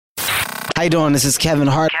How you doing? This is Kevin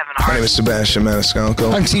Hart. My name is Sebastian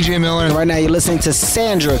Maniscalco. I'm TJ Miller. And right now you're listening to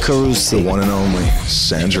Sandra Carusi. The one and only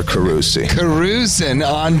Sandra Carusi. Cruising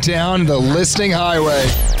on down the listening highway.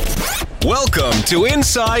 Welcome to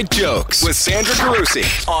Inside Jokes with Sandra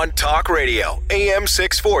Carusi on Talk Radio, AM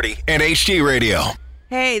 640 and HD Radio.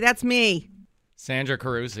 Hey, that's me. Sandra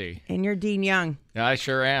Carusi. And you're Dean Young. Yeah, I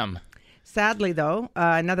sure am. Sadly, though,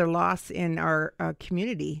 another loss in our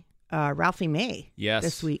community. Ralphie May. Yes.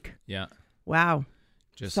 This week. Yeah. Wow.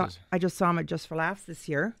 I just saw him at Just for Laughs this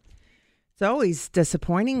year. It's always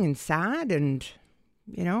disappointing and sad and,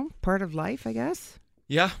 part of life, I guess.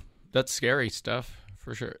 Yeah, that's scary stuff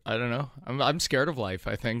for sure. I don't know. I'm scared of life,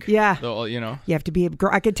 I think. Yeah. Though, You have to be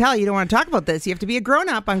I could tell you don't want to talk about this. You have to be a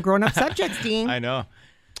grown-up on grown-up subjects, Dean. I know.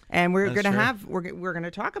 And we're going to we're going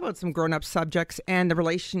to talk about some grown-up subjects and the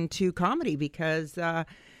relation to comedy because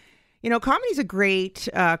comedy's a great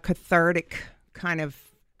cathartic kind of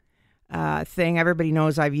thing. Everybody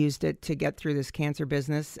knows I've used it to get through this cancer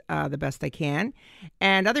business the best I can.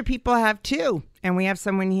 And other people have too. And we have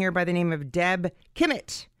someone here by the name of Deb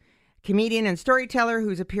Kimmitt, comedian and storyteller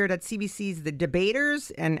who's appeared at CBC's The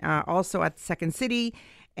Debaters and also at Second City.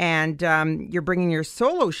 And you're bringing your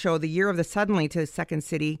solo show, The Year of the Suddenly, to Second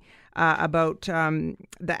City about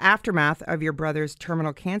the aftermath of your brother's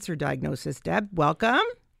terminal cancer diagnosis. Deb, welcome.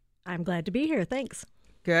 I'm glad to be here. Thanks.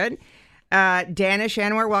 Good. Danish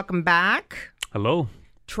Anwar, welcome back. Hello.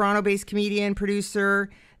 Toronto-based comedian, producer,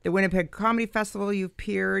 the Winnipeg Comedy Festival, you've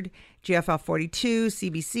appeared, GFL 42,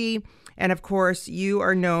 CBC, and of course, you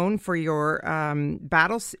are known for your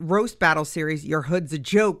roast battle series, Your Hood's a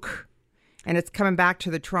Joke, and it's coming back to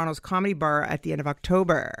the Toronto's Comedy Bar at the end of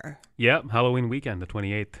October. Yeah, Halloween weekend, the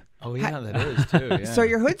 28th. Oh, yeah, that is too. Yeah. So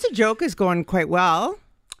Your Hood's a Joke is going quite well.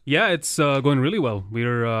 Yeah, it's going really well.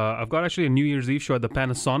 I've got actually a New Year's Eve show at the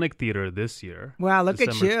Panasonic Theater this year. Wow, look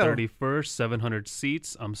at you. December 31st, 700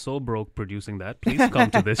 seats. I'm so broke producing that. Please come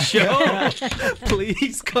to this show.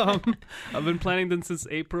 Please come. I've been planning this since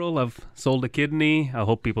April. I've sold a kidney. I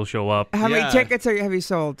hope people show up. How many tickets have you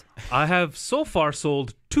sold? I have so far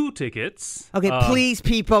sold 2 tickets. Okay, please,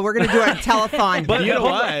 people. We're going to do a telethon. But you know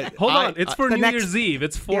what? Hold on. It's for New next Year's Eve.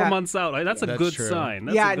 It's 4 months out. That's a good true. sign.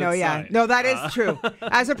 That's Yeah, a good sign. No, that is true.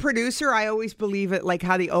 As a producer, I always believe it, like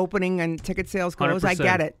how the opening and ticket sales goes. 100%. I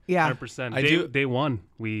get it. Yeah. 100%. Day one,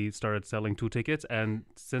 we started selling 2 tickets, and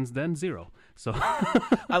since then, 0. So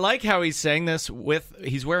I like how he's saying this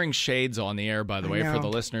he's wearing shades on the air, by the way, for the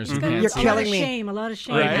listeners who can't You're see. killing me. A lot of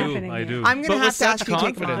shame happening. I do. I'm going to have to ask you to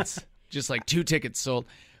take them off. confidence. Just like 2 tickets sold.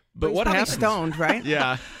 But He's what probably happens? stoned, right?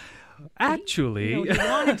 Yeah. Actually, You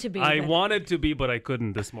wanted to be. I wanted to be, but I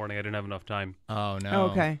couldn't this morning. I didn't have enough time. Oh, no.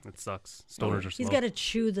 Okay. It sucks. Stoners are slow. He's got to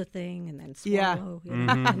chew the thing and then Yeah. swallow.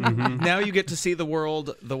 Now you get to see the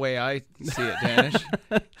world the way I see it, Danish.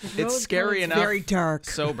 It's scary enough. Very dark.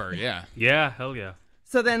 Sober, yeah. Yeah, hell yeah.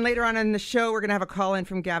 So then later on in the show, we're going to have a call in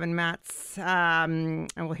from Gavin Matz,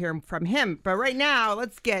 and we'll hear from him. But right now,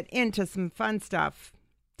 let's get into some fun stuff.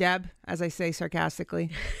 Deb, as I say sarcastically.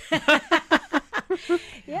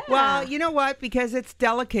 Yeah. Well, you know what? Because it's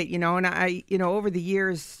delicate, and I, over the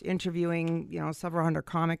years interviewing, several hundred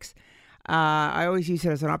comics, I always use it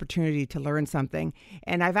as an opportunity to learn something.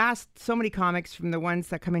 And I've asked so many comics, from the ones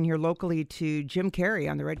that come in here locally to Jim Carrey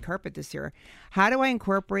on the red carpet this year, how do I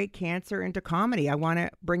incorporate cancer into comedy? I want to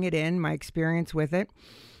bring it in, my experience with it.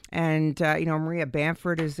 And, Maria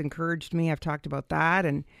Bamford has encouraged me. I've talked about that.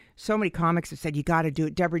 And so many comics have said, you got to do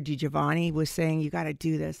it. Deborah DiGiovanni was saying, you got to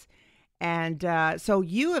do this. And so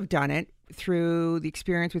you have done it through the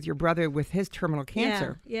experience with your brother with his terminal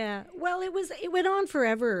cancer. Yeah. Well, it went on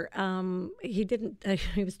forever.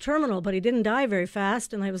 He was terminal, but he didn't die very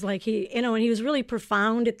fast. And I was like, and he was really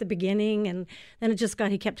profound at the beginning. And then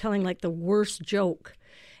he kept telling like the worst joke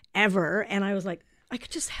ever. And I was like, I could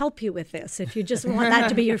just help you with this if you just want that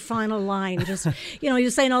to be your final line. Just, you're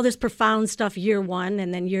saying all this profound stuff year 1,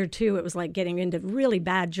 and then year 2, it was like getting into really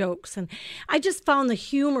bad jokes. And I just found the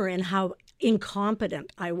humor in how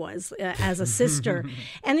incompetent I was as a sister.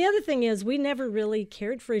 And the other thing is, we never really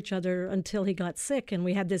cared for each other until he got sick, and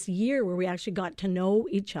we had this year where we actually got to know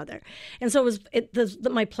each other. And so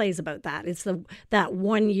my play's about that. It's that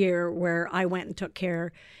 1 year where I went and took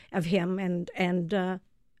care of him, and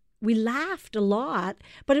we laughed a lot,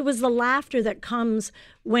 but it was the laughter that comes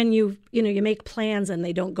when you make plans and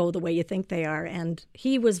they don't go the way you think they are. And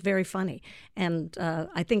he was very funny. And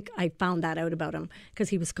I think I found that out about him because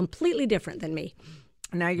he was completely different than me.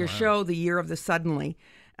 Now your show, The Year of the Suddenly,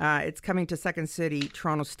 It's coming to Second City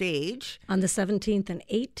Toronto Stage on the 17th and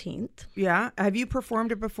 18th. Yeah. Have you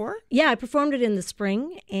performed it before? Yeah, I performed it in the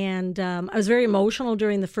spring, and I was very emotional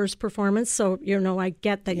during the first performance. So, I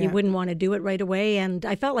get that you wouldn't want to do it right away. And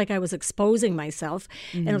I felt like I was exposing myself.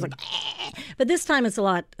 And I was like, But this time it's a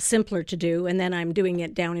lot simpler to do. And then I'm doing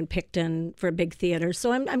it down in Picton for a big theater.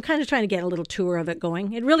 So I'm kind of trying to get a little tour of it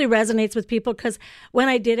going. It really resonates with people because when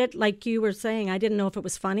I did it, like you were saying, I didn't know if it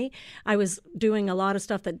was funny. I was doing a lot of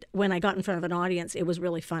stuff that when I got in front of an audience, it was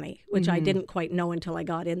really funny, which I didn't quite know until I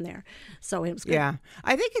got in there. So it was good. Yeah.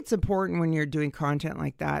 I think it's important when you're doing content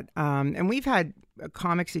like that. And we've had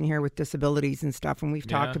comics in here with disabilities and stuff, and we've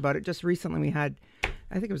talked about it. Just recently we had,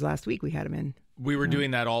 I think it was last week we had him in. We were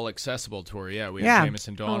doing that all accessible tour. Yeah, we had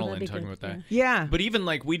Jameson Donnell in talking about that. Yeah. But even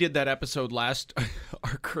like we did that episode our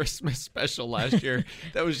Christmas special last year.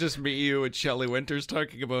 That was just me, you, and Shelley Winters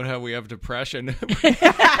talking about how we have depression. We were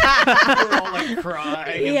all like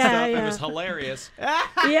crying and stuff. It was hilarious.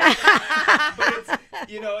 Yeah. But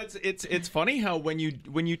it's funny how when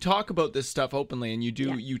you talk about this stuff openly and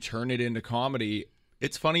you turn it into comedy.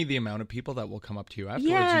 It's funny the amount of people that will come up to you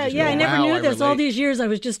afterwards. Yeah, I never knew this. All these years I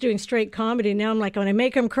was just doing straight comedy. Now I'm like, when I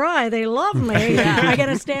make them cry, they love me. I get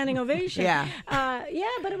a standing ovation. Yeah.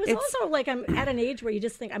 But it was also like I'm at an age where you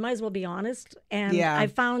just think I might as well be honest. And I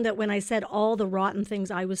found that when I said all the rotten things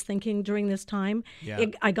I was thinking during this time,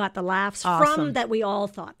 I got the laughs from that we all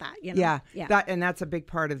thought that. Yeah. And that's a big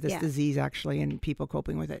part of this disease, actually, and people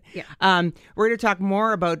coping with it. Yeah. We're going to talk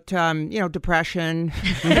more about, depression.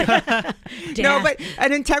 No, but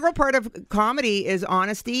an integral part of comedy is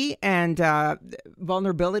honesty and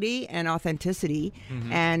vulnerability and authenticity.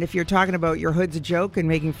 And if you're talking about your hood's a joke and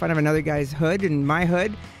making fun of another guy's hood and my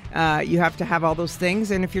hood, you have to have all those things.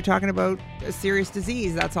 And if you're talking about a serious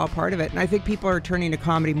disease, that's all part of it. And I think people are turning to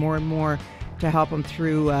comedy more and more to help them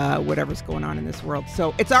through whatever's going on in this world.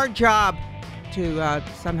 So it's our job to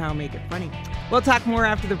somehow make it funny. We'll talk more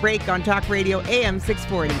after the break on Talk Radio AM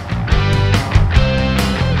 640.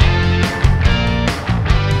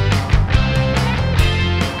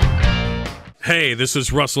 Hey, this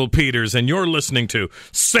is Russell Peters, and you're listening to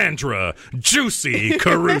Sandra Juicy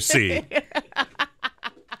Carusi.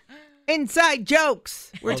 Inside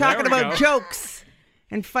jokes. We're talking about jokes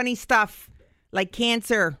and funny stuff like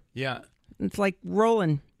cancer. Yeah. It's like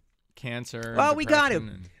rolling. Cancer. Well, we got to.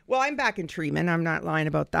 Well, I'm back in treatment. I'm not lying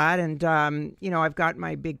about that. And, I've got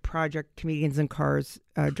my big project, Comedians in Cars,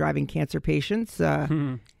 driving cancer patients.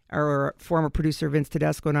 Our former producer, Vince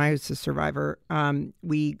Tedesco, and I, who's a survivor,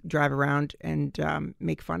 we drive around and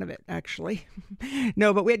make fun of it, actually.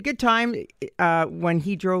 No, but we had a good time when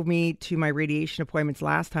he drove me to my radiation appointments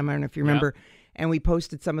last time. I don't know if you remember. And we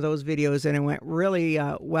posted some of those videos, and it went really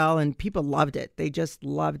well, and people loved it. They just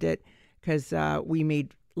loved it because we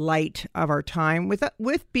made light of our time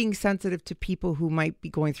with being sensitive to people who might be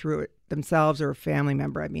going through it themselves or a family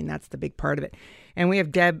member. I mean, that's the big part of it. And we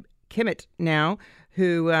have Deb Kimmitt now,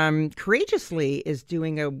 who courageously is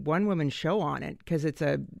doing a one-woman show on it because it's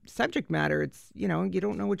a subject matter. It's, you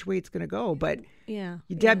don't know which way it's going to go. But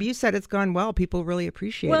Deb, you said it's gone well. People really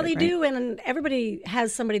appreciate it. Well, they do. And everybody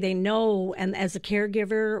has somebody they know. And as a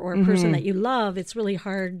caregiver or a person that you love, it's really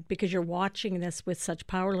hard because you're watching this with such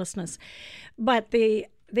powerlessness. But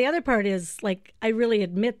the other part is, like, I really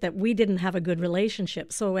admit that we didn't have a good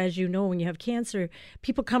relationship. So as you know, when you have cancer,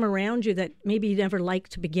 people come around you that maybe you never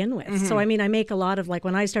liked to begin with. So, I mean, I make a lot of, like,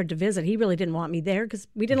 when I started to visit, he really didn't want me there because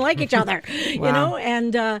we didn't like each other,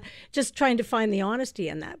 and just trying to find the honesty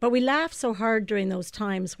in that. But we laughed so hard during those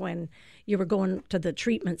times when you were going to the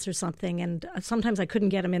treatments or something, and sometimes I couldn't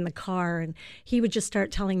get him in the car, and he would just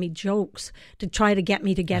start telling me jokes to try to get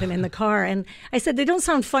me to get him in the car. And I said, they don't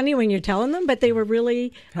sound funny when you're telling them, but they were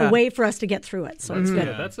really a way for us to get through it. So it's good.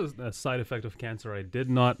 Yeah, that's a side effect of cancer I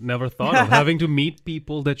never thought of, having to meet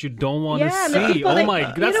people that you don't want to see. Oh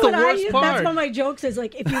my, that's the worst part. That's one of my jokes is,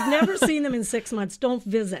 like, if you've never seen them in 6 months, don't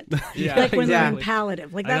visit. Like when they're in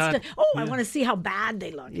palliative. Like, that's I want to see how bad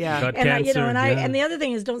they look. Yeah. And the other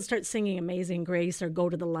thing is, don't start singing Amazing Grace or Go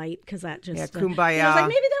to the Light, because that just Kumbaya. I was like,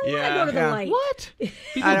 maybe they want to go to the light. What?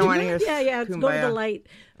 I don't want to hear. It's Go to the Light.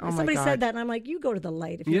 Oh, somebody said that, and I'm like, you go to the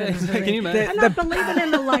light. If can you imagine? I'm not believing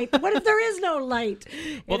in the light. What if there is no light?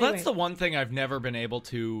 Well, that's the one thing I've never been able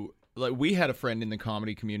to. Like, we had a friend in the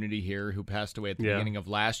comedy community here who passed away at the beginning of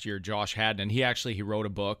last year, Josh Haddon, and he wrote a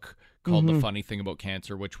book called The Funny Thing About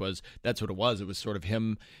Cancer, that's what it was. It was sort of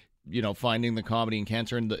him, finding the comedy in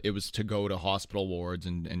cancer, and it was to go to hospital wards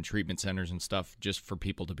and treatment centers and stuff just for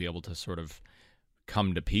people to be able to sort of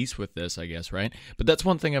come to peace with this, I guess, right? But that's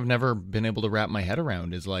one thing I've never been able to wrap my head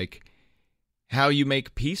around is, like, how you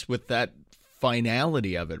make peace with that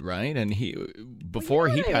finality of it, right? And before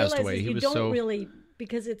he passed away, he was so really,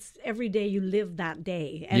 because it's every day you live that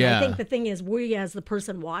day. And I think the thing is, we as the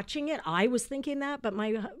person watching it, I was thinking that, but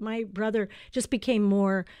my brother just became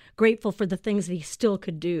more grateful for the things that he still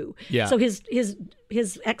could do. Yeah. So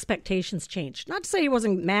his expectations changed. Not to say he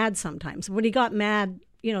wasn't mad sometimes. When he got mad,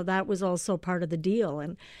 that was also part of the deal.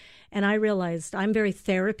 And I realized I'm very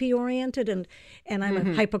therapy oriented and I'm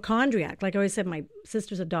a hypochondriac. Like I always said, my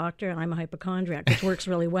sister's a doctor and I'm a hypochondriac, which works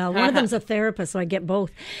really well. One of them's a therapist, so I get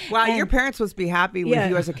both. Wow, your parents must be happy with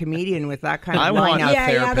you as a comedian with that kind of lineup. Want a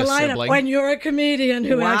therapist the lineup. sibling. When you're a comedian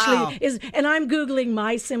who actually is, and I'm Googling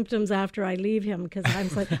my symptoms after I leave him because I'm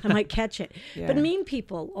like, I might catch it. Yeah. But mean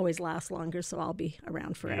people always last longer, so I'll be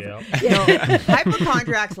around forever. No,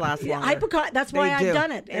 hypochondriacs last longer. That's why They I've do.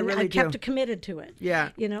 done it. They And really I kept do. committed to it.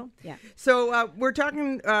 Yeah. Yeah. So we're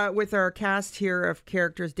talking with our cast here of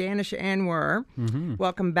characters. Danish Anwar,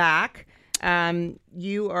 welcome back.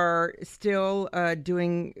 You are still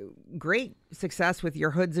doing great success with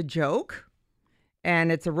Your Hood's a Joke,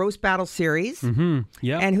 and it's a roast battle series.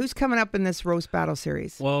 Yeah. And who's coming up in this roast battle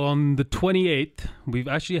series? Well, on the 28th, we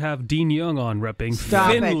actually have Dean Young on repping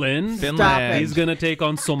Stop it. Finland. Stop it. He's going to take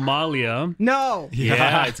on Somalia. No.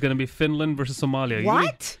 Yeah, it's going to be Finland versus Somalia.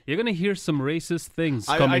 What? You're going to hear some racist things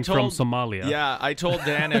I coming told- from Somalia. Yeah, I told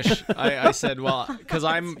Danish. I said, well, because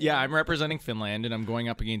I'm representing Finland and I'm going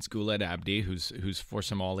up against Guled Abdi, who's for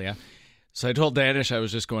Somalia. So I told Danish I was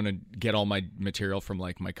just going to get all my material from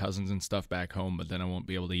like my cousins and stuff back home, but then I won't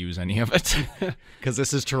be able to use any of it because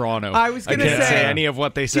this is Toronto. I was going to can't say any of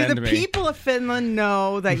what they send do me. the people of Finland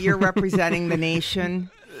know that you're representing the nation?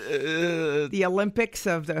 The Olympics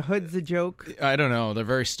of the Hood's a Joke? I don't know. They're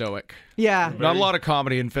very stoic. Yeah. Not a lot of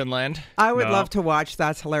comedy in Finland. I would love to watch.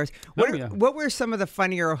 That's hilarious. What, yeah. what were some of the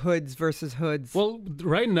funnier hoods versus hoods? Well,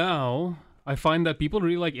 right now, I find that people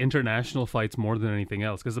really like international fights more than anything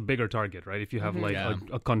else because it's a bigger target, right? If you have like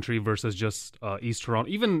a country versus just East Toronto,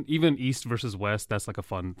 even East versus West, that's like a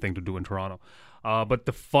fun thing to do in Toronto. But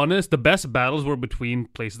the best battles were between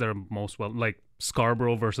places that are most like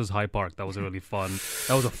Scarborough versus High Park. That was a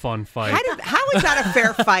fun fight. How is that a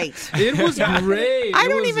fair fight? It was great. I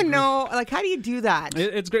don't even know. Like, how do you do that?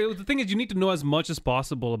 It's great. The thing is, you need to know as much as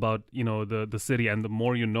possible about the city, and the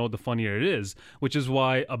more you know, the funnier it is. Which is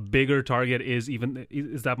why a bigger target is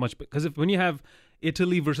that much. Because when you have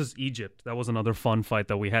Italy versus Egypt, that was another fun fight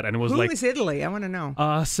that we had, and it was Who is Italy? I want to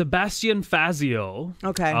know. Sebastian Fazio.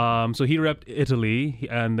 Okay. So he repped Italy,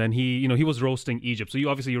 and then he was roasting Egypt. So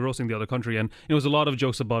you're roasting the other country, and it was a lot of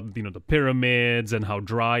jokes about the pyramids and how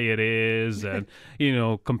dry it is, and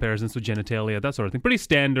comparisons to genitalia, that sort of thing. Pretty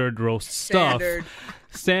standard roast stuff.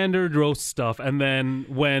 Standard roast stuff. And then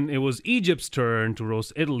when it was Egypt's turn to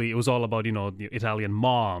roast Italy, it was all about the Italian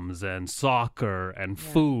moms and soccer and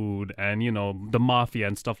food and the mafia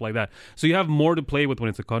and stuff like that. So you have more to play with when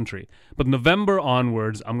it's a country. But November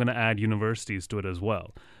onwards, I'm going to add universities to it as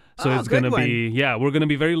well. So it's going to be, we're going to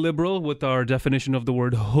be very liberal with our definition of the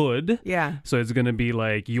word hood. Yeah. So it's going to be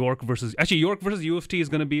like York versus U of T is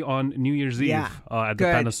going to be on New Year's Eve at the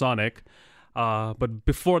Panasonic. But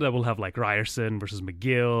before that, we'll have like Ryerson versus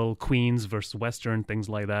McGill, Queens versus Western, things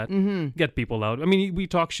like that. Get people out. I mean, we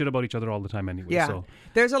talk shit about each other all the time anyway. Yeah. So.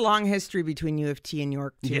 There's a long history between U of T and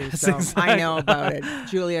York, too. Yes, so exactly. I know about it.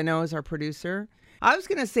 Julia knows, our producer. I was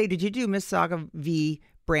going to say, did you do Mississauga v.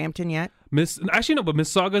 Brampton yet? Actually, no, but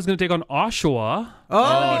Mississauga is going to take on Oshawa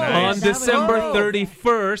nice. on December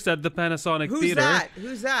 31st at the Panasonic Theater.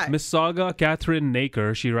 Who's that? Mississauga, Catherine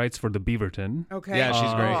Naker. She writes for the Beaverton. Okay. Yeah,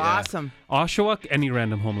 she's great. Oh, yeah. awesome. Oshawa, any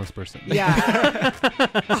random homeless person. Yeah.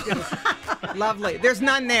 Lovely. There's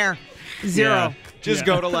none there. Zero. Yeah. Just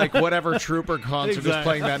go to like whatever Trooper concert is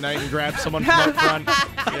playing that night and grab someone from up front.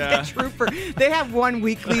 Yeah. Trooper. They have one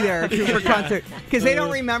weekly there, Trooper concert, because they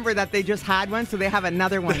don't remember that they just had one, so they have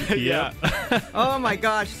another one. Yeah. Oh my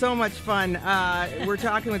gosh, so much fun. We're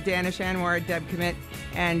talking with Danish Anwar, Deb Kimmitt,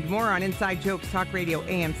 and more on Inside Jokes, Talk Radio,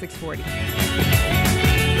 AM 640.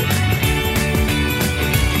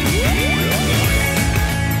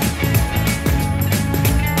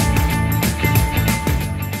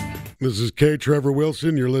 This is K. Trevor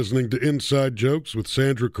Wilson. You're listening to Inside Jokes with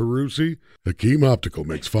Sandra Carusi. Hakeem Optical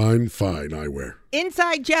makes fine eyewear.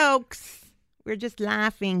 Inside Jokes. We're just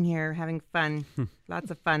laughing here, having fun. Lots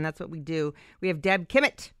of fun. That's what we do. We have Deb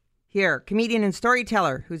Kimmitt here, comedian and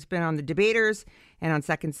storyteller who's been on The Debaters and on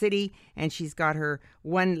Second City, and she's got her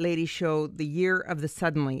one-lady show, The Year of the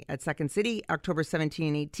Suddenly, at Second City, October 17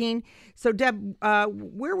 and 18. So, Deb,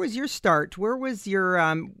 where was your start? Where was your,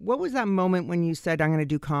 what was that moment when you said, I'm going to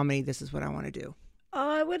do comedy, this is what I want to do?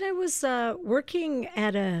 When I was working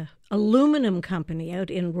at a aluminum company out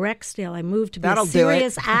in Rexdale, I moved to be a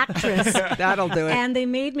serious actress. That'll do it. And they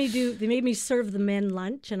made me serve the men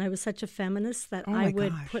lunch, and I was such a feminist that I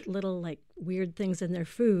would put little like weird things in their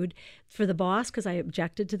food for the boss because I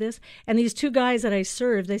objected to this. And these two guys that I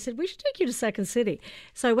served, they said, we should take you to Second City.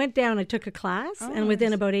 So I went down, I took a class, and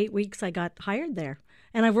within about 8 weeks, I got hired there.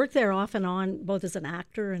 And I've worked there off and on, both as an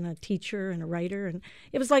actor and a teacher and a writer. And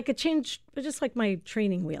it was like a change, just like my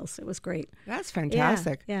training wheels. It was great. That's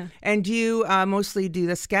fantastic. Yeah. And do you mostly do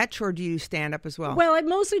the sketch or do you stand up as well? Well, I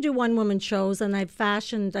mostly do one-woman shows, and I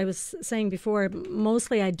was saying before,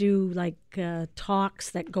 mostly I do like talks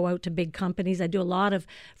that go out to big companies. I do a lot of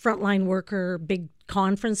frontline worker, big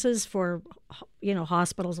conferences for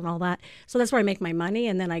hospitals and all that. So that's where I make my money,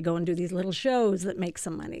 and then I go and do these little shows that make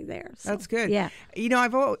some money there. So, that's good. Yeah.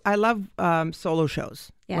 I love solo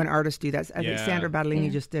shows when artists do that. I think Sandra Battellini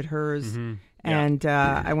just did hers, and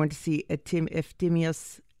I went to see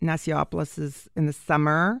Efthymios Nasiopoulos is in the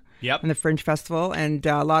summer in the Fringe Festival, and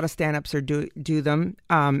a lot of stand-ups do them.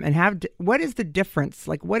 What is the difference?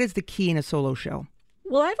 Like, what is the key in a solo show?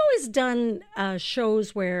 Well, I've always done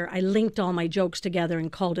shows where I linked all my jokes together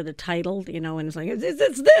and called it a title, and it's like,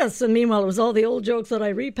 it's this. And meanwhile, it was all the old jokes that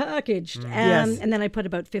I repackaged. And then I put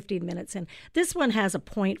about 15 minutes in. This one has a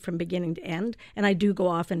point from beginning to end, and I do go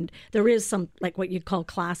off, and there is some, like what you'd call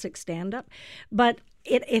classic stand-up. But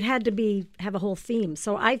it had to have a whole theme.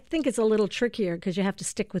 So I think it's a little trickier because you have to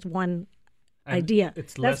stick with one idea.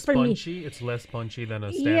 It's less punchy. It's less punchy than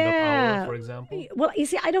a stand-up hour, for example. Well, you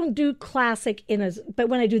see, I don't do classic but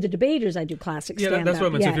when I do the debaters, I do classic stand-up. That's what I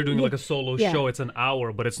meant. So if you're doing like a solo show, it's an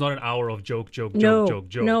hour, but it's not an hour of joke.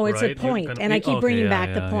 No, it's right? a point, and I keep bringing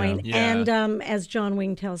back the point. Yeah. And as John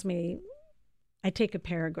Wing tells me, I take a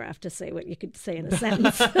paragraph to say what you could say in a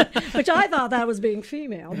sentence, which I thought that was being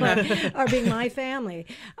female, or being my family.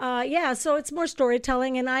 So it's more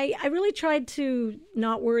storytelling, and I really tried to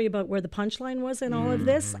not worry about where the punchline was in all of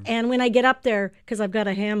this. And when I get up there, because I've got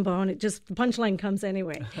a ham bone, the punchline comes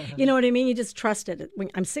anyway. You know what I mean? You just trust it.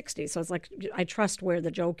 I'm 60, so it's like I trust where the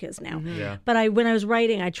joke is now. Yeah. But when I was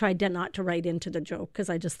writing, I tried not to write into the joke because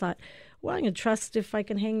I just thought, well, I'm going to trust if I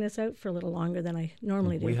can hang this out for a little longer than I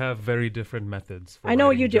normally do. We have very different methods. I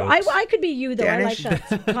know you do. Jokes. I could be you, though. Danish. I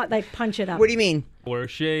like that. Like, punch it up. What do you mean? Wear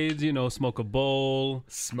shades, smoke a bowl.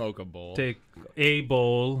 Take a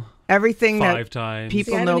bowl. Everything 5 times.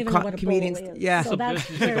 People I know don't even know what a comedians. bowl is. Yeah. So just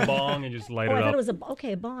take a bong and just light it up. I thought it was a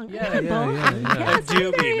bong. Yeah. A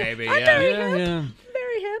doobie, maybe. Yeah.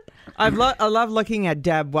 Very hip. I love looking at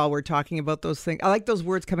Deb while we're talking about those things. I like those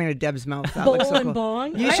words coming out of Deb's mouth. That looks so and cool.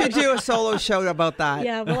 bong. You should do a solo show about that.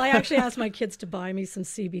 Yeah, well, I actually asked my kids to buy me some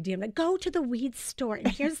CBD. I'm like, go to the weed store and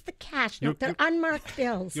here's the cash. No, they're unmarked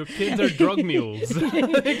bills. Your kids are drug mules.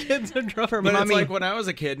 Kids are drug mules. But it's like when I was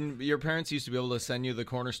a kid, and your parents used to be able to send you to the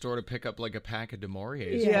corner store to pick up like a pack of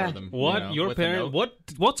Demoriers for them. What? Your parents?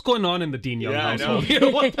 What's going on in the Dean Young household? I know.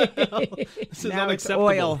 What the hell? This is now unacceptable.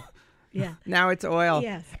 It's oil. Yeah. Now it's oil.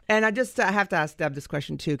 Yes. And I have to ask Deb this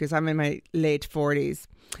question too, because I'm in my late 40s.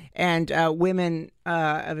 And women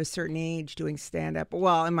of a certain age doing stand-up,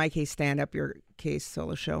 well, in my case, stand-up, your case,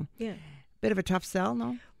 solo show. Yeah. Bit of a tough sell, no?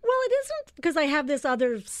 Well, it isn't, because I have this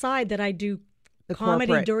other side that I do comedy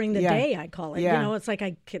corporate. during the day, I call it. Yeah. It's like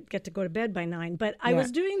I get to go to bed by 9. But I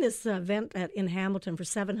was doing this event in Hamilton for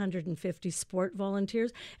 750 sport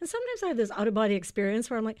volunteers. And sometimes I have this out-of-body experience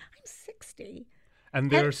where I'm like, I'm 60. And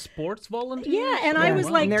they're sports volunteers? Yeah, and I was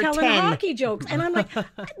like telling 10. hockey jokes. And I'm like,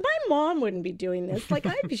 my mom wouldn't be doing this. Like,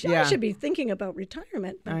 I should be thinking about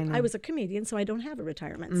retirement. But I was a comedian, so I don't have a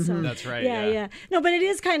retirement. So That's right. Yeah. No, but it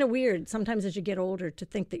is kind of weird sometimes as you get older to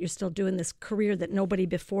think that you're still doing this career that nobody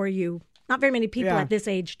before you, not very many people at this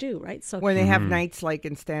age do, right? So when they have nights like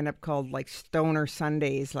in stand-up called like Stoner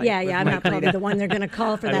Sundays. Like, I'm not probably the one they're going to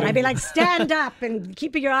call for that. I'd be like, stand up and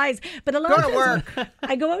keep your eyes. But a lot of times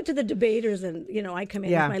I go out to the debaters and, I come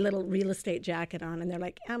in with my little real estate jacket on and they're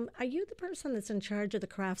like, are you the person that's in charge of the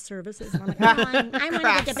craft services? And I'm like, no, I'm one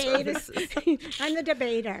of the debaters. I'm the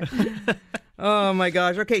debater. Oh my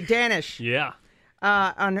gosh. Okay, Danish. Yeah.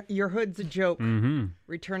 On Your Hood's a Joke,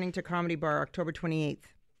 returning to Comedy Bar October 28th.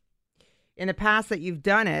 In the past that you've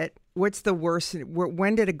done it, what's the worst?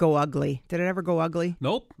 When did it go ugly? Did it ever go ugly?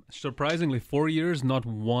 Nope. Surprisingly, 4 years, not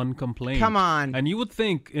one complaint. Come on. And you would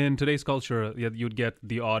think in today's culture you'd get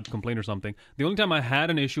the odd complaint or something. The only time I had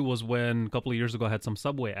an issue was when a couple of years ago I had some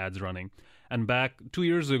Subway ads running. And back 2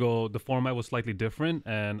 years ago, the format was slightly different,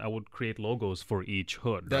 and I would create logos for each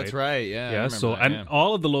hood. That's right. Yeah. Yeah. So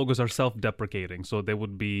all of the logos are self-deprecating. So it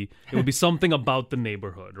would be something about the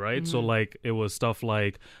neighborhood, right? So like it was stuff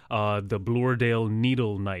like the Bluerdale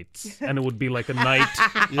Needle Knights, and it would be like a knight,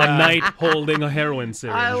 a knight holding a heroin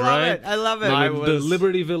syringe, right? I love it. The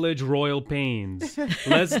Liberty Village Royal Pains,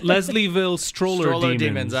 Leslieville Stroller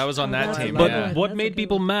Demons. I was on that team. But what made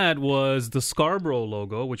people mad was the Scarborough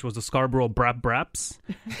logo, which was the Scarborough Brap Braps,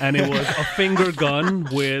 and it was a finger gun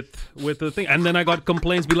with the thing. And then I got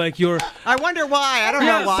complaints, be like, I wonder why. I don't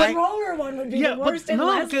know why. The roller one would be the worst in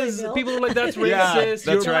because Leslieville. people were like, that's racist.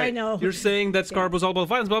 That's right. I know. You're saying that Scarborough's all about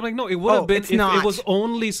violence, but I'm like, no, it would have been if it was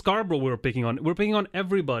only Scarborough we were picking on. We're picking on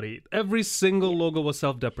everybody. Every single logo was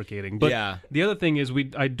self-deprecating. But the other thing is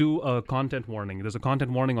I do a content warning. There's a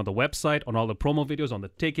content warning on the website, on all the promo videos, on the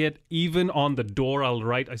ticket, even on the door.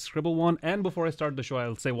 I scribble one, and before I start the show,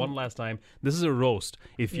 I'll say one last time, this is a roast.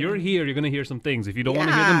 If you're here, you're going to hear some things. If you don't want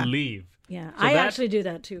to hear them, leave. Yeah, so I actually do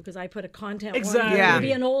that too because I put a content exactly. warning. Yeah.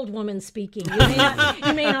 Maybe an old woman speaking.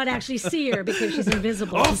 You may not actually see her because she's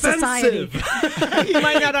invisible to society. You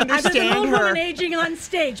might not understand There's an old her. woman aging on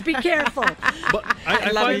stage. Be careful. But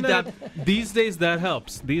I find that these days that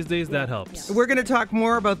helps. Yeah. We're going to talk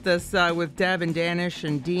more about this with Deb and Danish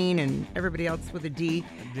and Dean and everybody else with a D.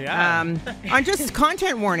 Yeah. On just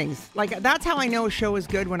content warnings. Like, that's how I know a show is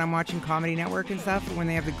good when I'm watching Comedy Network and stuff, when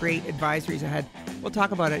they have the great advisories ahead. We'll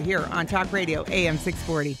talk about it here on Talk Radio, AM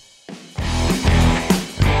 640.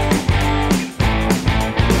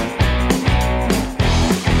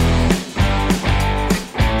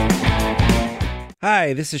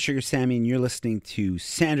 Hi, this is Sugar Sammy, and you're listening to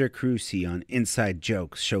Sandra Carusi on Inside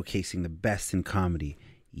Jokes, showcasing the best in comedy.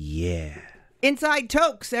 Yeah. Inside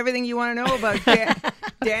Tokes, everything you want to know about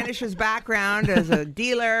Danish's background as a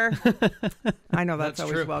dealer. I know that's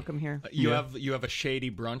always true. Welcome here. You have a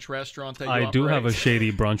shady brunch restaurant that you I do have a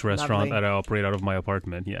shady brunch restaurant Lovely. that I operate out of my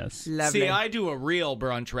apartment, yes. Lovely. See, I do a real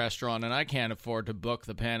brunch restaurant, and I can't afford to book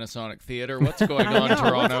the Panasonic Theater. What's going on in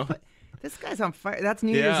Toronto? This guy's on fire. That's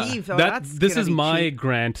New Year's Eve. So this is my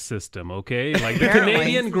grant system, okay? Like the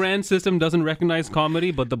Canadian grant system doesn't recognize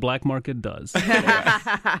comedy, but the black market does.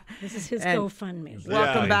 This is his GoFundMe.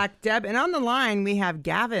 Welcome back, Deb. And on the line, we have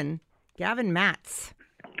Gavin Matz.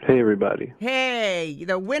 Hey, everybody. Hey,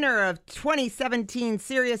 the winner of 2017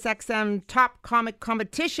 SiriusXM Top Comic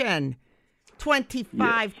Competition.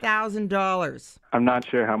 $25,000. I'm not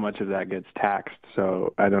sure how much of that gets taxed,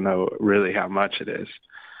 so I don't know really how much it is.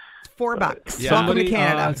 $4. Yeah. Welcome to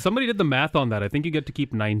Canada. Somebody did the math on that. I think you get to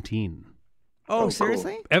keep 19. Oh,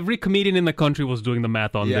 seriously? Cool. Every comedian in the country was doing the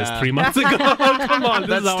math on this 3 months ago. Come on,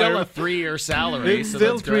 that's still a 3-year salary. It's so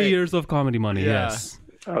still that's 3 great. years of comedy money. Yeah. Yes.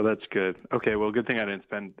 Oh, that's good. Okay, well, good thing I didn't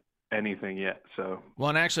spend anything yet, so Well,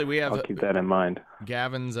 and actually, we have I'll keep that in mind.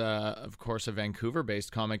 Gavin's, of course, a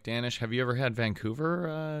Vancouver-based comic. Danish, have you ever had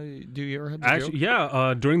Vancouver? Do you ever have the Actually, joke?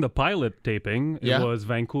 yeah. During the pilot taping, it was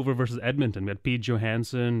Vancouver versus Edmonton. We had Pete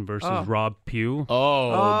Johansson versus Rob Pugh.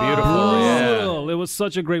 Oh, beautiful. Yeah. It was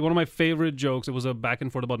such a great, one of my favorite jokes. It was a back and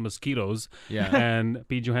forth about mosquitoes. Yeah. And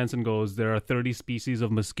Pete Johansson goes, there are 30 species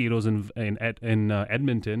of mosquitoes in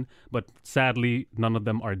Edmonton, but sadly, none of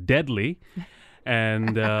them are deadly.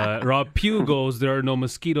 And Rob Pugh goes, there are no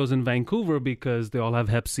mosquitoes in Vancouver because they all have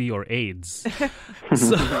Hep C or AIDS. So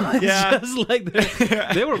it's just like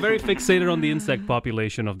they were very fixated on the insect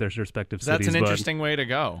population of their respective cities. That's an interesting way to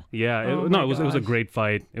go. Yeah, it was a great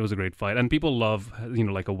fight. It was a great fight, and people love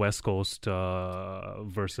like a West Coast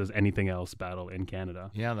versus anything else battle in Canada.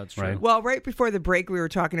 Yeah, that's true. Right? Well, right before the break, we were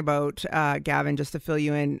talking about, Gavin, just to fill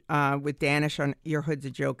you in, with Danish on Your Hood's a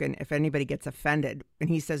Joke, and if anybody gets offended, and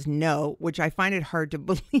he says no, which I find it hard to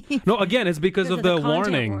believe. No, again, it's because of the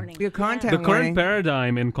warning. The content The warning. current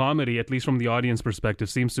paradigm in comedy, at least from the audience perspective,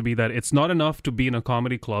 seems to be that it's not enough to be in a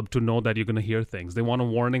comedy club to know that you're going to hear things. They want a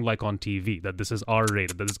warning like on TV, that this is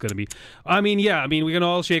R-rated, that it's going to be... I mean, we can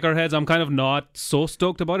all shake our heads. I'm kind of not so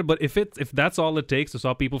stoked about it, but if that's all it takes to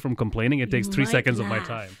stop people from complaining, it takes 3 seconds of my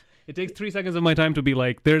time. It takes 3 seconds of my time to be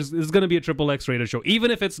like, there's going to be a XXX rated show.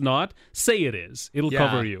 Even if it's not, say it is. It'll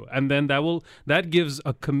cover you. And then that gives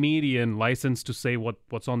a comedian license to say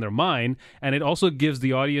what's on their mind. And it also gives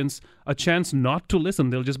the audience a chance not to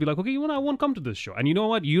listen. They'll just be like, okay, I won't come to this show. And you know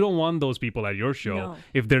what? You don't want those people at your show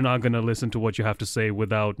if they're not going to listen to what you have to say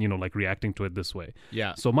without, like reacting to it this way.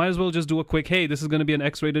 Yeah. So might as well just do a quick, hey, this is going to be an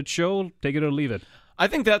X-rated show. Take it or leave it. I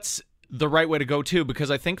think that's the right way to go too,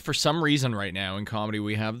 because I think for some reason right now in comedy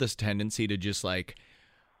we have this tendency to just like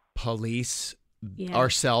police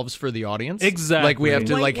ourselves for the audience. Exactly. Like we have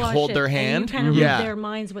to like Whitewash hold their it, hand. and you kind of read their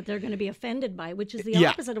minds what they're going to be offended by, which is the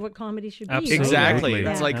opposite of what comedy should be. Absolutely. Exactly.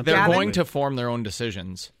 Yeah. It's like they're Gavin? going to form their own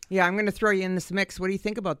decisions. Yeah, I'm going to throw you in this mix. What do you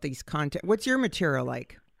think about these content? What's your material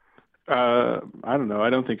like? I don't know. I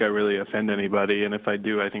don't think I really offend anybody, and if I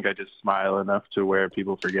do, I think I just smile enough to where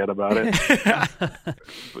people forget about it.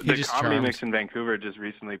 The comedy mix in Vancouver just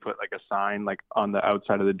recently put like a sign like on the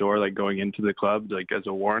outside of the door, like going into the club, like as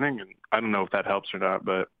a warning. And I don't know if that helps or not,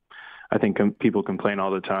 but I think people complain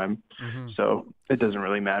all the time, so it doesn't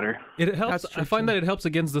really matter. It helps. I find that it helps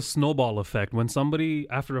against the snowball effect. When somebody,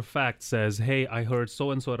 after a fact, says, hey, I heard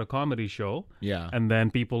so-and-so at a comedy show, and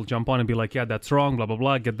then people jump on and be like, yeah, that's wrong, blah, blah,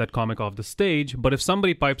 blah, get that comic off the stage. But if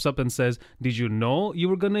somebody pipes up and says, did you know you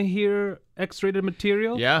were going to hear X-rated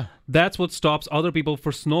material? Yeah. That's what stops other people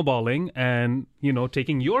from snowballing and,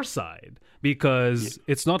 taking your side. Because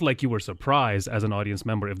it's not like you were surprised as an audience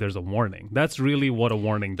member if there's a warning. That's really what a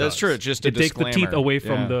warning does. That's true. It's just a it takes the teeth disclaimer. away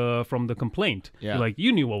from the complaint. Yeah. Like,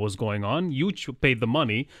 you knew what was going on. You paid the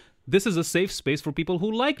money. This is a safe space for people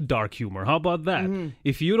who like dark humor. How about that?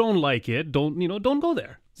 If you don't like it, don't go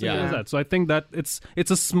there. Simple as that. So I think that it's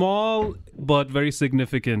a small but very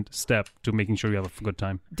significant step to making sure you have a good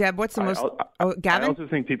time. Deb, what's the most? Gavin? I also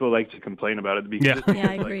think people like to complain about it because it's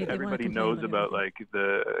I agree. like everybody knows about like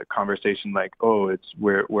the conversation, like, oh,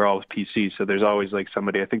 we're all PC, so there's always like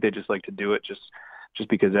somebody. I think they just like to do it just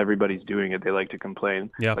because everybody's doing it. They like to complain.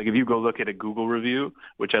 Yeah. Like if you go look at a Google review,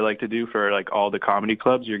 which I like to do for like all the comedy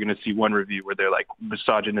clubs, you're going to see one review where they're like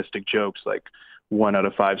misogynistic jokes, like 1 out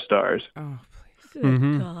of 5 stars. Oh.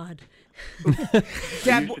 Good God. You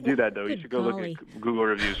should do that, though. You should go look at Google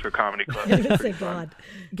reviews for comedy clubs. Say God.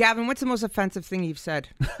 Gavin, what's the most offensive thing you've said?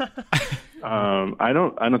 I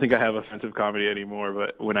don't think I have offensive comedy anymore,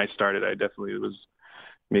 but when I started, I definitely was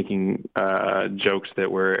making jokes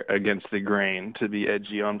that were against the grain to be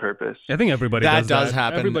edgy on purpose. I think everybody does that. That does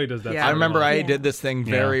happen. Everybody does that. Yeah. I remember I did this thing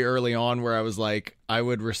very early on where I was like, I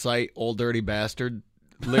would recite Old Dirty Bastard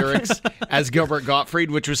lyrics as Gilbert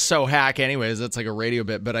Gottfried, which was so hack anyways. That's like a radio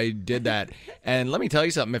bit, but I did that. And let me tell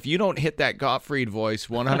you something. If you don't hit that Gottfried voice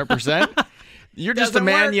 100%, you're just a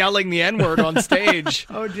man yelling the N-word on stage.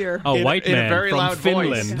 Oh, dear. A white man in a very from loud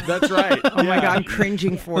Finland. voice. That's right. Oh, my God. I'm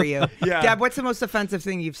cringing for you. Yeah. Deb, what's the most offensive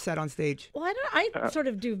thing you've said on stage? Well, I sort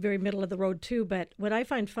of do very middle of the road too, but what I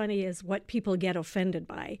find funny is what people get offended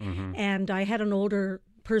by. And I had an older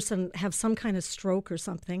person have some kind of stroke or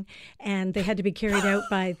something, and they had to be carried out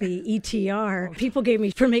by the ETR. People gave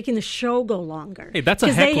me for making the show go longer. Hey, that's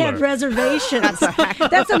a heckler. Because they had reservations.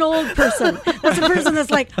 That's an old person. That's a person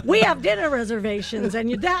that's like, we have dinner reservations,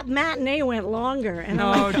 and that matinee went longer. And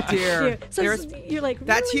I'm like, dear. So you're like,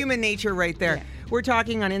 That's really? human nature right there. Yeah. We're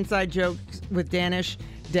talking on Inside Jokes with Danish,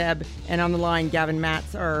 Deb, and on the line, Gavin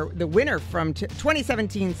Matz, are the winner from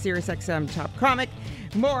 2017 SiriusXM Top Comic.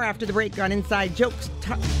 More after the break on Inside Jokes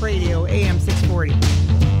Talk Radio, AM 640.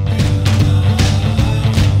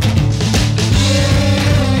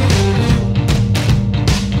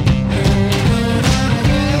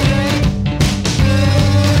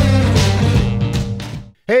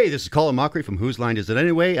 Hey, this is Colin Mockery from Whose Line Is It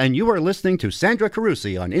Anyway? And you are listening to Sandra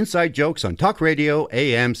Carusi on Inside Jokes on Talk Radio,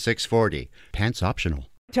 AM 640. Pants optional.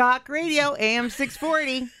 Talk Radio, AM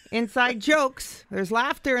 640. Inside Jokes. There's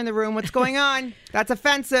laughter in the room. What's going on? That's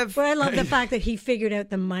offensive. But I love the fact that he figured out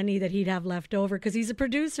the money that he'd have left over because he's a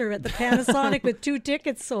producer at the Panasonic with 2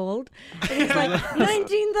 tickets sold. And he's like,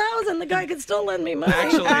 $19,000. The guy could still lend me money.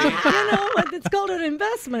 Actually, it's called an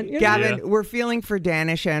investment. Gavin, we're feeling for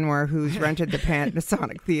Danish Anwar, who's rented the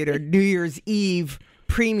Panasonic Theater New Year's Eve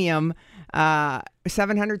premium.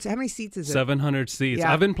 700. How many seats is it? 700 seats.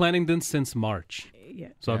 Yeah. I've been planning this since March.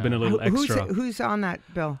 So I've been a little extra. Who's on that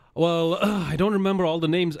bill? Well, I don't remember all the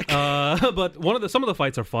names, but some of the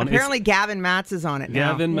fights are fun. Apparently, Gavin Matz is on it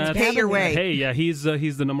now. Gavin Matz. Pay your way. Hey, yeah, he's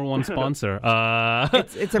the number one sponsor.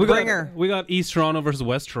 It's a bringer. We got East Toronto versus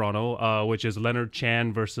West Toronto, which is Leonard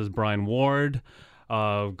Chan versus Brian Ward.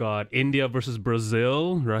 Got India versus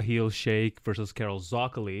Brazil, Raheel Sheikh versus Carol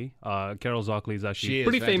Zocoli. Carol Zocoli is actually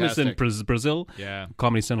pretty famous in Brazil,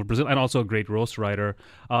 Comedy Central Brazil, and also a great roast writer.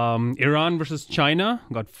 Iran versus China,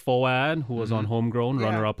 got Fouad, who was on Homegrown,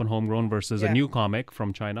 runner-up on Homegrown, versus a new comic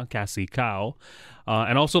from China, Cassie Cao.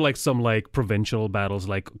 And also some provincial battles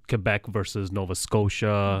like Quebec versus Nova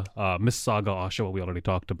Scotia, Mississauga, Oshawa, we already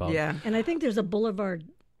talked about. Yeah. And I think there's a Boulevard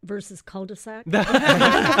versus cul-de-sac.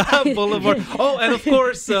 Boulevard. Oh, and of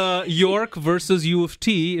course, York versus U of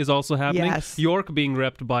T is also happening. Yes. York being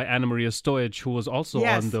repped by Anna Maria Stojic, who was also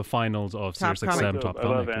on the finals of SiriusXM Top Comic. I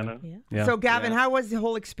love Anna. Yeah. So, Gavin, how was the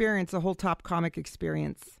whole experience, the whole Top Comic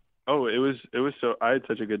experience? Oh, it was so, I had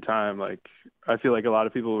such a good time. Like, I feel like a lot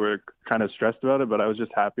of people were kind of stressed about it, but I was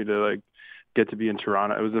just happy to like get to be in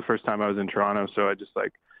Toronto. It was the first time I was in Toronto, so I just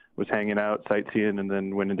like was hanging out, sightseeing, and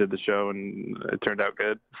then went and did the show, and it turned out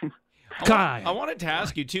good. I wanted to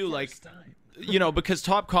ask you too, like, you know, because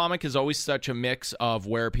Top Comic is always such a mix of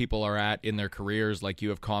where people are at in their careers. Like, you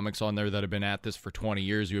have comics on there that have been at this for 20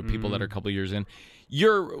 years. You have people that are a couple of years in.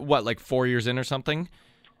 You're, what, like 4 years in or something?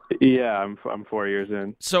 Yeah, I'm 4 years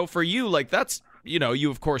in. So for you, like, that's, you know,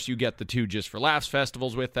 you, of course, you get the Two Just for Laughs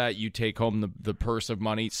festivals with that. You take home the purse of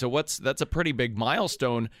money. So that's a pretty big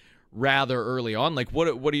milestone rather early on. Like, what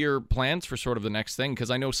are your plans for sort of the next thing?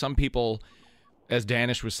 Because I know some people, as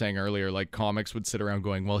Danish was saying earlier, like, comics would sit around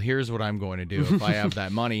going, well, here's what I'm going to do if I have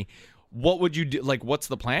that money. What would you do? Like, what's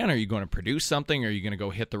the plan? Are you going to produce something? Are you going to go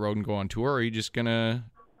hit the road and go on tour? Or are you just going to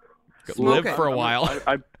live for a while?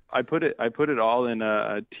 I put it all in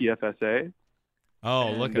a TFSA.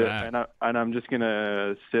 Oh, look at that. And I'm just going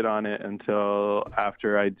to sit on it until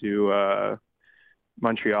after I do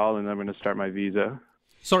Montreal, and I'm going to start my visa.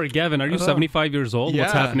 Sorry, Gavin, are you 75 years old? Yeah.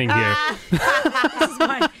 What's happening here?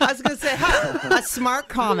 I was going to say, a smart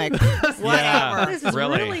comic. Yeah, This is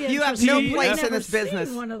really. You have no place in this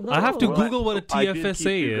business. I have to Google what a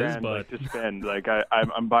TFSA is, but to spend. Like,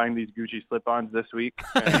 I'm buying these Gucci slip-ons this week.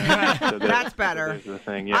 That's better. The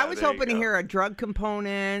thing. Yeah, I was hoping to hear a drug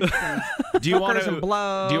component. Do you want and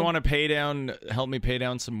blow. Do you want to help me pay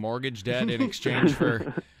down some mortgage debt in exchange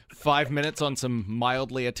for 5 minutes on some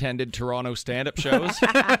mildly attended Toronto stand-up shows?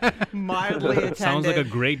 Mildly attended. Sounds like a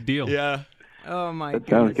great deal. Yeah. Oh, my That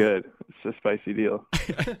goodness. sounds good. It's a spicy deal.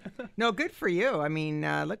 No, good for you. I mean,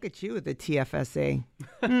 look at you with the TFSA.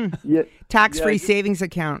 Yeah, Tax-free savings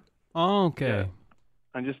account. Oh, okay.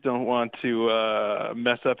 I just don't want to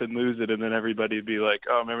mess up and lose it, and then everybody be like,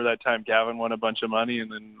 oh, remember that time Gavin won a bunch of money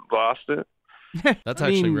and then lost it? That's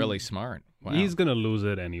actually really smart. Wow. He's going to lose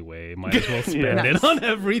it anyway. Might as well spend it on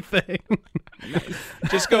everything.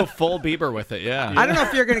 Just go full Bieber with it, yeah. I don't know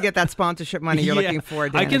if you're going to get that sponsorship money you're looking for,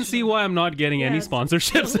 Danish. I can see why I'm not getting any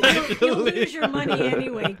sponsorships. You'll lose your money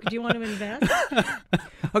anyway. Do you want to invest?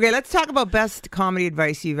 Okay, let's talk about best comedy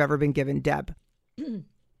advice you've ever been given, Deb.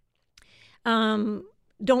 Don't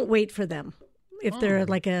wait for them. If they're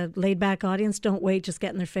like a laid-back audience, don't wait. Just get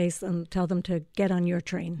in their face and tell them to get on your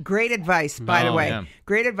train. Great advice, by the way. Yeah.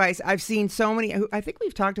 Great advice. I've seen so many, I think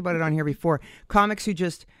we've talked about it on here before, comics who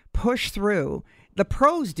just push through. The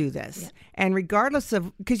pros do this. And regardless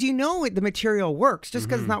of, because you know the material works, just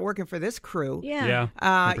because it's not working for this crew. Yeah.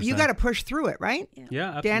 You got to push through it, right?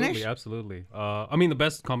 Yeah, absolutely. Danish? Absolutely. I mean, the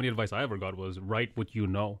best comedy advice I ever got was write what you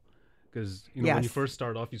know. Because when you first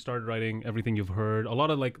start off, you start writing everything you've heard. A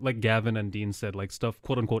lot of like Gavin and Dean said, like stuff,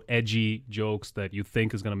 quote unquote, edgy jokes that you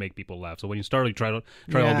think is going to make people laugh. So when you start, you try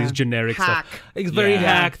all these generic stuff. It's very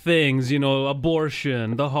hack things,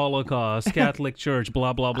 abortion, the Holocaust, Catholic Church,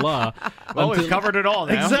 blah blah blah. Well, we've covered it all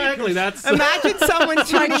now. Exactly. That's Imagine someone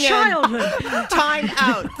tuning in. Childhood. Time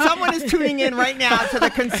out. Someone is tuning in right now to the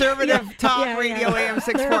conservative talk radio AM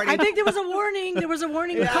 640. I think there was a warning. There was a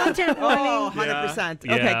warning, content warning. Oh, 100%.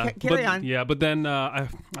 Yeah. Okay, carry on. Yeah, but then I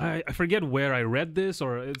forget where I read this,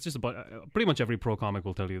 or it's just about pretty much every pro comic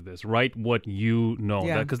will tell you this. Write what you know,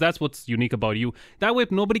 because that's what's unique about you. That way,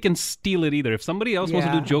 nobody can steal it either. If somebody else wants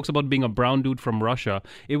to do jokes about being a brown dude from Russia,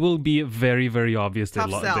 it will be very, very obvious. Tough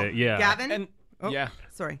sell. Gavin?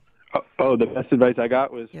 Sorry. Oh, the best advice I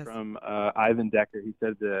got was from Ivan Decker. He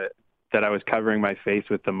said that I was covering my face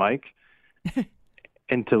with the mic.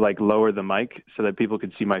 And to like lower the mic so that people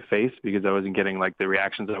could see my face because I wasn't getting like the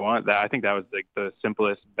reactions I want. I think that was like the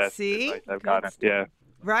simplest, best advice I've gotten. Yeah.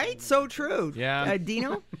 Right? So true. Yeah.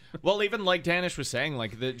 Dino? Well, even like Danish was saying,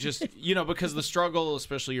 like just because the struggle,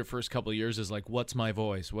 especially your first couple of years, is like, what's my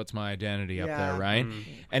voice? What's my identity up there, right?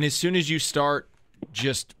 And as soon as you start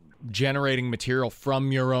just generating material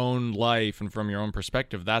from your own life and from your own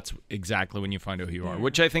perspective, that's exactly when you find out who you are,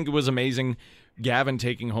 which I think was amazing. Gavin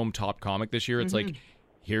taking home Top Comic this year, it's like,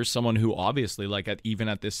 here's someone who obviously, like even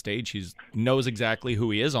at this stage, he knows exactly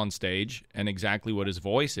who he is on stage and exactly what his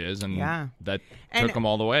voice is, and that took him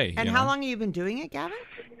all the way. And how long have you been doing it, Gavin?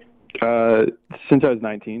 Since I was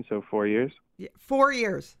 19, so 4 years. 4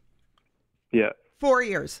 years. Yeah. 4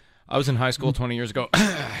 years. I was in high school 20 years ago.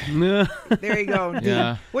 There you go, Dean.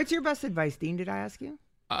 Yeah. What's your best advice, Dean? Did I ask you?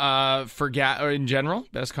 For in general,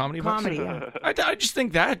 best comedy advice? Yeah. I just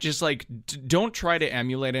think that just like don't try to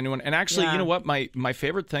emulate anyone. And actually, you know what? My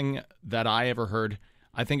favorite thing that I ever heard,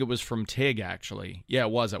 I think it was from Tig. Actually, yeah,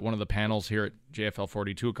 it was at one of the panels here at JFL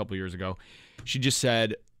 42 a couple years ago. She just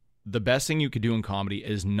said the best thing you could do in comedy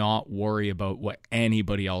is not worry about what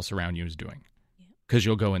anybody else around you is doing, because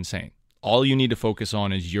you'll go insane. All you need to focus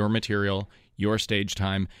on is your material, your stage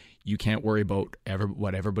time. You can't worry about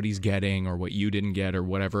what everybody's getting or what you didn't get or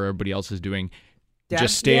whatever everybody else is doing.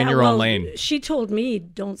 Just stay in your own lane. She told me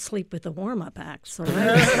don't sleep with the warm-up act, so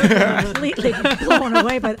I was completely blown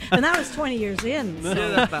away by that. And that was 20 years in.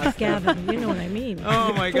 So, Gavin, you know what I mean.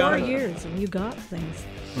 Oh, my God. 4 years, and you got things.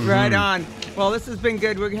 Mm-hmm. Right on. Well, this has been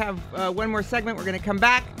good. We have one more segment. We're going to come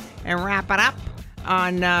back and wrap it up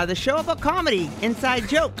on the show about comedy, Inside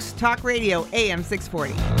Jokes, Talk Radio, AM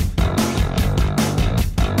 640.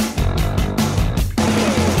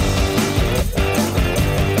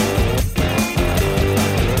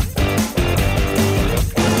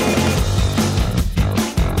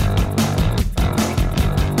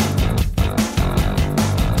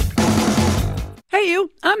 Hey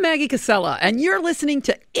you, I'm Maggie Casella, and you're listening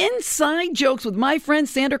to Inside Jokes with my friend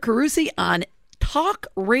Sandra Carusi on Talk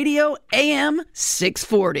Radio AM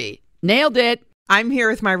 640. Nailed it. I'm here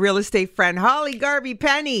with my real estate friend, Holly Garvey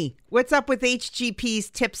Penny. What's up with HGP's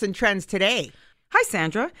tips and trends today? Hi,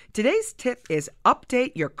 Sandra. Today's tip is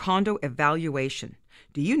update your condo evaluation.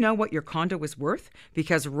 Do you know what your condo is worth?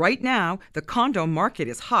 Because right now, the condo market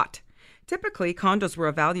is hot. Typically, condos were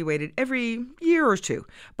evaluated every year or two.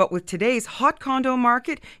 But with today's hot condo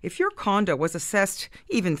market, if your condo was assessed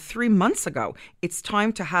even 3 months ago, it's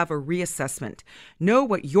time to have a reassessment. Know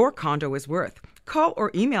what your condo is worth. Call or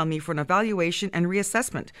email me for an evaluation and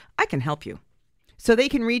reassessment. I can help you. So they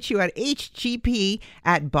can reach you at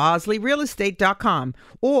hgp@bosleyrealestate.com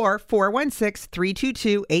or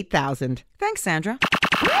 416-322-8000. Thanks, Sandra.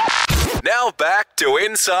 Now back to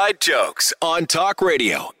Inside Jokes on Talk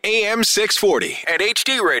Radio, AM 640 and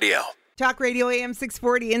HD Radio. Talk Radio AM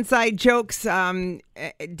 640, Inside Jokes.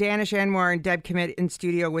 Danish Anwar and Deb Kimmitt in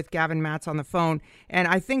studio with Gavin Matz on the phone. And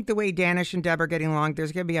I think the way Danish and Deb are getting along,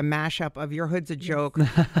 there's going to be a mashup of Your Hood's a Joke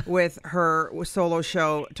with her solo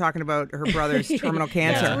show talking about her brother's terminal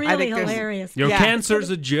cancer. It's really hilarious. Your cancer's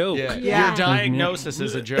a joke. Yeah. Your diagnosis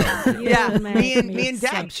is a joke. Me and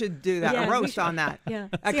Deb should do that, a roast on that. Yeah.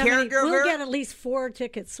 A caregiver. We'll get at least 4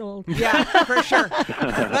 tickets sold. Yeah, for sure.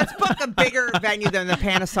 Let's book a bigger venue than the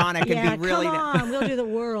Panasonic. Yeah, and be really come on. We'll do the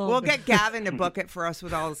world. We'll get Gavin to book it for us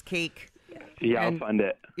with all his cake. Yeah, I'll fund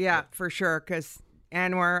it. Yeah, for sure. Because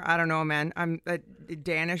Anwar, I don't know, man. I'm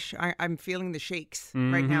Danish. I'm feeling the shakes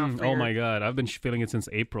right now. Oh my God, I've been feeling it since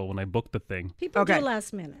April when I booked the thing. People do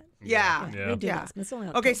last minute. Yeah. They do last minute. It's only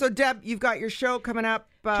Okay, so Deb, you've got your show coming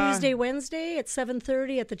up Tuesday, Wednesday at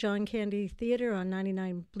 7:30 at the John Candy Theatre on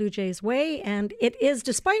 99 Blue Jays Way, and it is,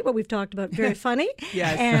 despite what we've talked about, very funny.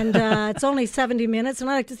 Yes. And it's only 70 minutes, and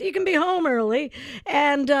I like to say you can be home early,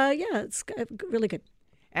 and it's really good.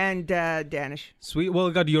 And Danish. Sweet.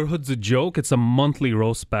 Well, got Your Hood's a Joke. It's a monthly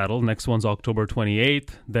roast battle. Next one's October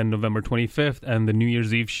 28th, then November 25th, and the New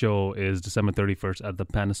Year's Eve show is December 31st at the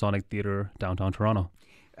Panasonic Theatre, downtown Toronto.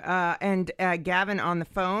 And Gavin on the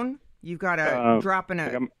phone, you've got a drop in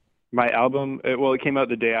a... My album, it came out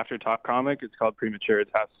the day after Talk Comic. It's called Premature.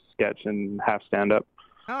 It's half sketch and half stand-up.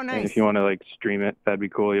 Oh, nice. And if you want to stream it, that'd be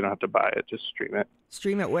cool. You don't have to buy it. Just stream it.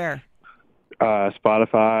 Stream it where?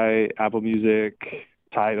 Spotify, Apple Music...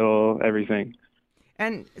 Tidal, everything.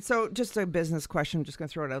 And so just a business question, I'm just going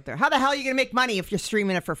to throw it out there. How the hell are you going to make money if you're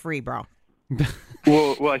streaming it for free, bro?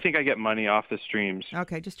 well, I think I get money off the streams.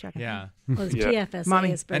 Okay, just checking. Yeah. Well, it's TFSA.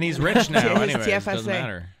 Mommy. And he's rich now anyway. TFSA. Doesn't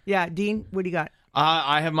matter. Yeah, Dean, what do you got?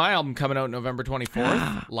 I have my album coming out November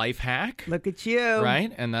 24th, Life Hack. Look at you.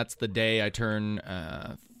 Right? And that's the day I turn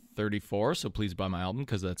 34, so please buy my album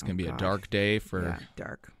because that's going to be a dark day for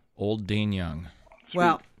old Dean Young.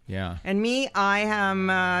 Well... Yeah. And me, I am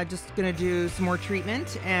just going to do some more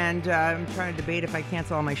treatment, and I'm trying to debate if I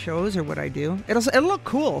cancel all my shows or what I do. It'll look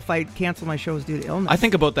cool if I cancel my shows due to illness. I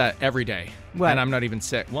think about that every day. What? And I'm not even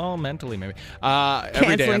sick. Well, mentally maybe.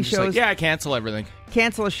 Every day I'm just shows. I cancel everything.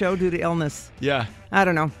 Cancel a show due to illness. Yeah. I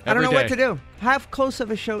don't know. I don't know what day. to do. How close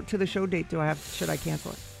of a show to the show date do I have? Should I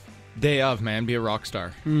cancel it? Day of, man. Be a rock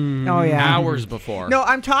star. Oh, yeah. Hours before. No,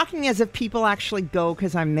 I'm talking as if people actually go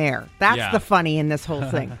because I'm there. That's the funny in this whole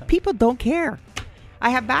thing. People don't care.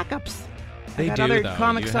 I have backups. They I got do, other though.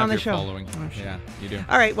 comics you on have the your show. Following. Oh, yeah, you do.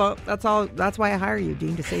 All right, well, that's all. That's why I hire you,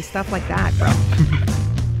 Dean, to say stuff like that, bro.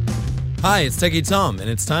 Hi, it's Techie Tom, and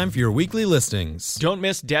it's time for your weekly listings. Don't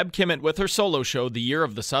miss Deb Kimmitt with her solo show, The Year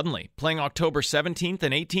of the Suddenly, playing October 17th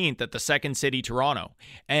and 18th at the Second City, Toronto.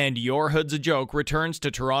 And Your Hood's a Joke returns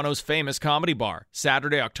to Toronto's famous comedy bar,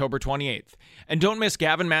 Saturday, October 28th. And don't miss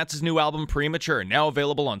Gavin Matz's new album, Premature, now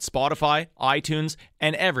available on Spotify, iTunes,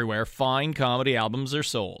 and everywhere fine comedy albums are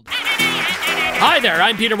sold. Hi there,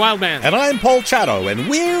 I'm Peter Wildman. And I'm Paul Chatto, and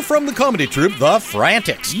we're from the comedy troupe The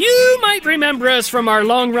Frantics. You might remember us from our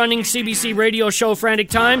long-running CBC radio show Frantic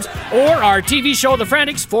Times, or our TV show The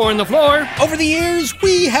Frantics, 4 on the Floor. Over the years,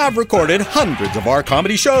 we have recorded hundreds of our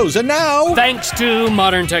comedy shows, and now, thanks to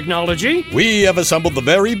modern technology, we have assembled the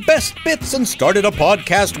very best bits and started a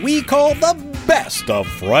podcast we call The Best of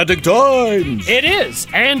Frantic Times. It is,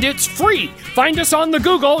 and it's free. Find us on the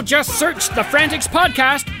Google, just search The Frantics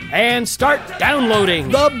Podcast, and start downloading.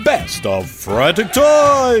 The Best of Frantic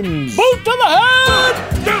Times. Boot to the head!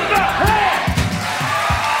 To the head!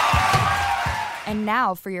 And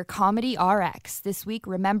now for your Comedy RX. This week,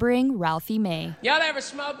 remembering Ralphie May. Y'all ever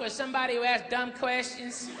smoke with somebody who asks dumb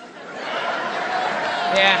questions?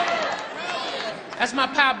 Yeah. That's my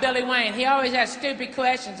pal Billy Wayne. He always has stupid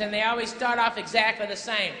questions, and they always start off exactly the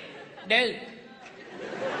same. Dude.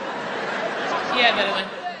 Yeah, Billy Wayne.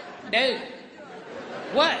 Dude.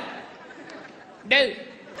 What? Dude.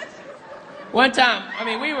 One time,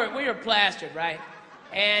 we were plastered, right?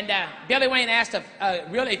 And Billy Wayne asked a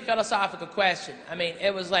really philosophical question.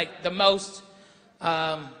 It was like the most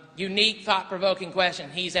unique, thought-provoking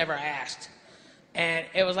question he's ever asked. And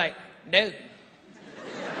it was like, dude.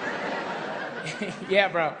 Yeah,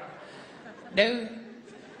 bro. Dude.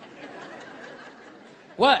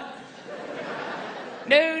 What?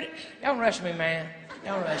 Dude, don't rush me, man.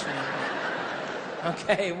 Don't rush me.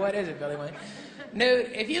 Okay, what is it, Billy Wayne?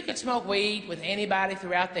 Dude, if you could smoke weed with anybody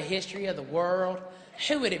throughout the history of the world,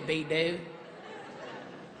 who would it be, dude?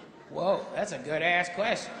 Whoa, that's a good-ass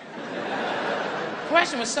question. The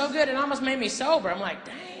question was so good, it almost made me sober. I'm like,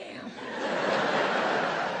 damn.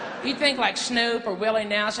 You think like Snoop or Willie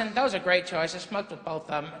Nelson, those are great choices. Smoked with both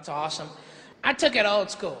of them, it's awesome. I took it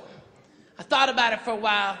old school. I thought about it for a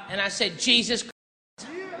while, and I said, Jesus Christ.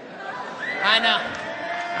 I know.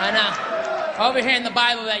 Over here in the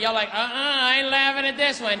Bible, that y'all like, I ain't laughing at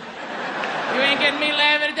this one. You ain't getting me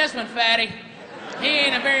laughing at this one, fatty. He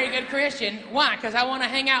ain't a very good Christian. Why? Because I want to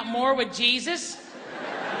hang out more with Jesus?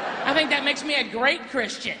 I think that makes me a great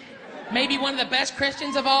Christian. Maybe one of the best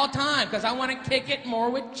Christians of all time, because I want to kick it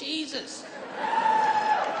more with Jesus.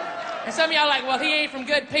 And some of y'all are like, well, he ain't from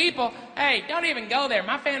good people. Hey, don't even go there.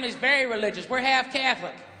 My family's very religious. We're half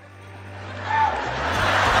Catholic.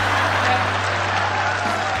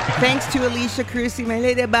 Thanks to Alicia Crucy, my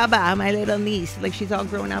little baba, my little niece. Like, she's all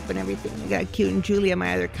grown up and everything. I got cute. And Julia,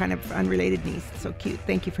 my other kind of unrelated niece. So cute.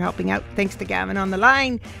 Thank you for helping out. Thanks to Gavin on the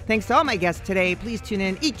line. Thanks to all my guests today. Please tune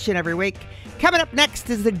in each and every week. Coming up next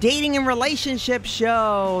is the Dating and Relationship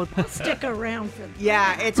Show. Stick around for that.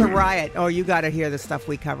 Yeah, it's a riot. Oh, you got to hear the stuff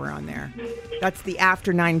we cover on there. That's the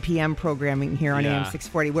after 9 p.m. programming here on AM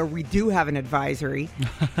 640, where we do have an advisory,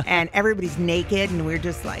 and everybody's naked, and we're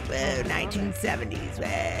just like, whoa, 1970s.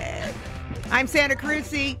 Whoa. I'm Sandra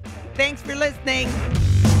Carusi. Thanks for listening.